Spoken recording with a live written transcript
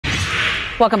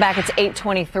Welcome back. It's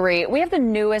 8:23. We have the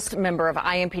newest member of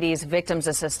IMPD's Victims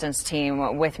Assistance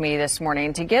Team with me this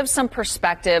morning to give some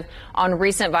perspective on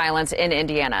recent violence in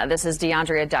Indiana. This is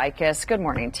DeAndrea Dykes. Good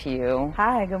morning to you.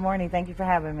 Hi, good morning. Thank you for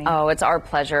having me. Oh, it's our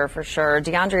pleasure for sure.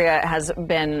 DeAndrea has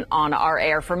been on our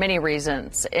air for many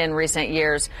reasons in recent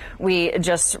years. We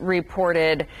just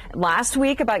reported last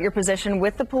week about your position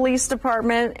with the police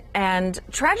department, and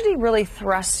tragedy really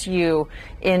thrusts you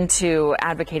into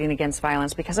advocating against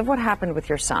violence because of what happened with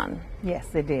your son. Yes,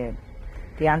 it did.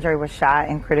 DeAndre was shot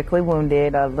and critically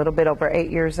wounded a little bit over 8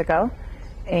 years ago.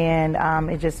 And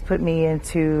it just put me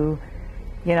into,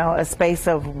 a space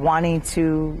of wanting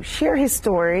to share his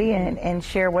story and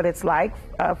share what it's like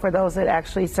for those that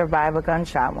actually survive a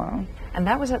gunshot wound. And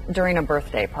that was during a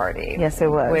birthday party. Yes, it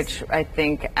was. Which I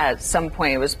think at some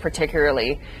point it was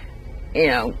particularly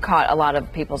caught a lot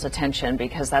of people's attention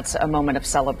because that's a moment of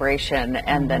celebration,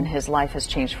 and then his life has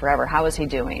changed forever. How is he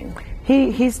doing?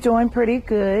 He's doing pretty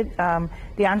good.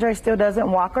 DeAndre still doesn't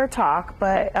walk or talk,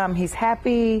 but he's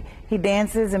happy. He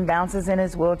dances and bounces in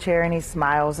his wheelchair, and he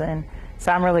smiles, and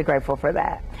so I'm really grateful for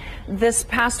that. This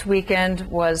past weekend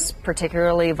was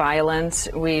particularly violent.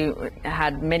 We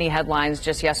had many headlines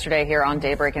just yesterday here on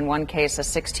Daybreak. In one case, a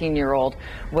 16-year-old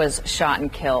was shot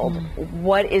and killed.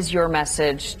 What is your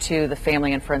message to the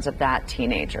family and friends of that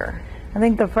teenager? I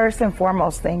think the first and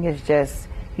foremost thing is just,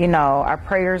 our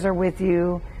prayers are with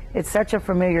you. It's such a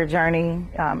familiar journey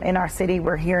in our city.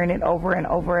 We're hearing it over and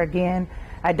over again.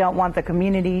 I don't want the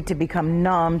community to become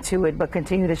numb to it, but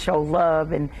continue to show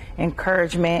love and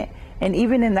encouragement, and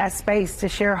even in that space to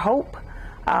share hope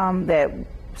that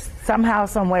somehow,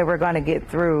 some way we're going to get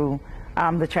through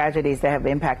the tragedies that have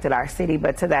impacted our city.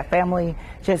 But to that family,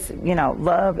 just,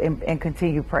 love and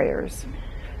continue prayers.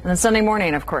 And then Sunday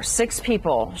morning, of course, 6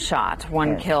 people shot,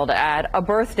 one killed at a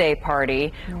birthday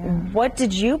party. Yeah. What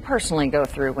did you personally go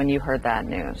through when you heard that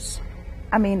news?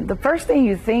 I mean, the first thing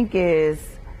you think is,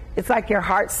 it's like your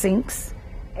heart sinks.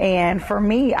 And for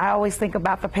me, I always think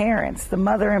about the parents, the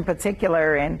mother in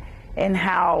particular, and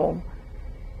how,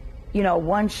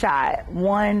 one shot,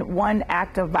 one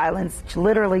act of violence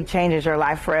literally changes your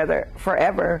life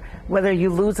forever. Whether you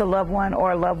lose a loved one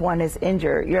or a loved one is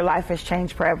injured, your life has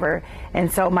changed forever. And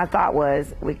so my thought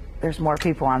was, there's more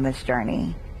people on this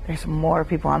journey. There's more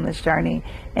people on this journey.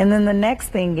 And then the next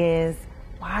thing is,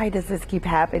 why does this keep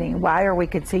happening? Why are we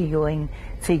continuing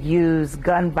to use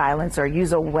gun violence or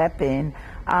use a weapon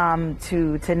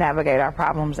to navigate our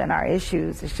problems and our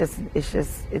issues?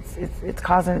 It's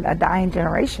causing a dying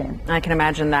generation. I can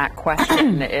imagine that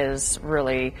question is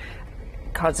really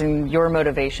causing your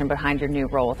motivation behind your new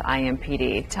role with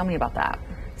IMPD. Tell me about that.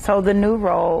 So the new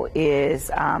role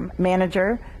is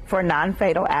manager for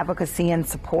non-fatal advocacy and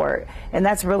support. And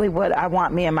that's really what I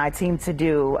want me and my team to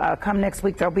do. Come next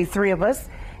week, there'll be 3 of us.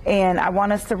 And I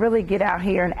want us to really get out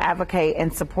here and advocate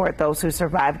and support those who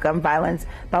survive gun violence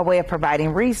by way of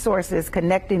providing resources,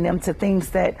 connecting them to things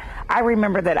that I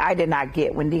remember that I did not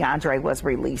get when DeAndre was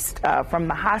released from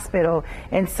the hospital.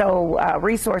 And so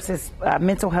resources,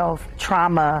 mental health,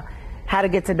 trauma, how to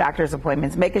get to doctor's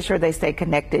appointments, making sure they stay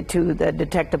connected to the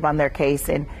detective on their case,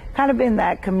 and kind of been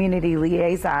that community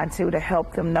liaison to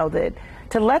help them know that,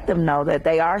 to let them know that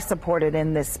they are supported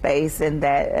in this space and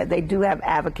that they do have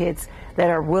advocates that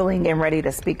are willing and ready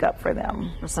to speak up for them.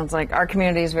 It sounds like our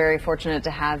community is very fortunate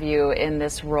to have you in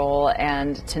this role,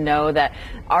 and to know that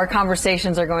our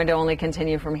conversations are going to only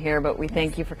continue from here. But we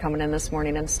thank you for coming in this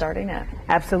morning and starting it.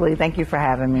 Absolutely. Thank you for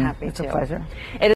having me. Happy it's to. a pleasure.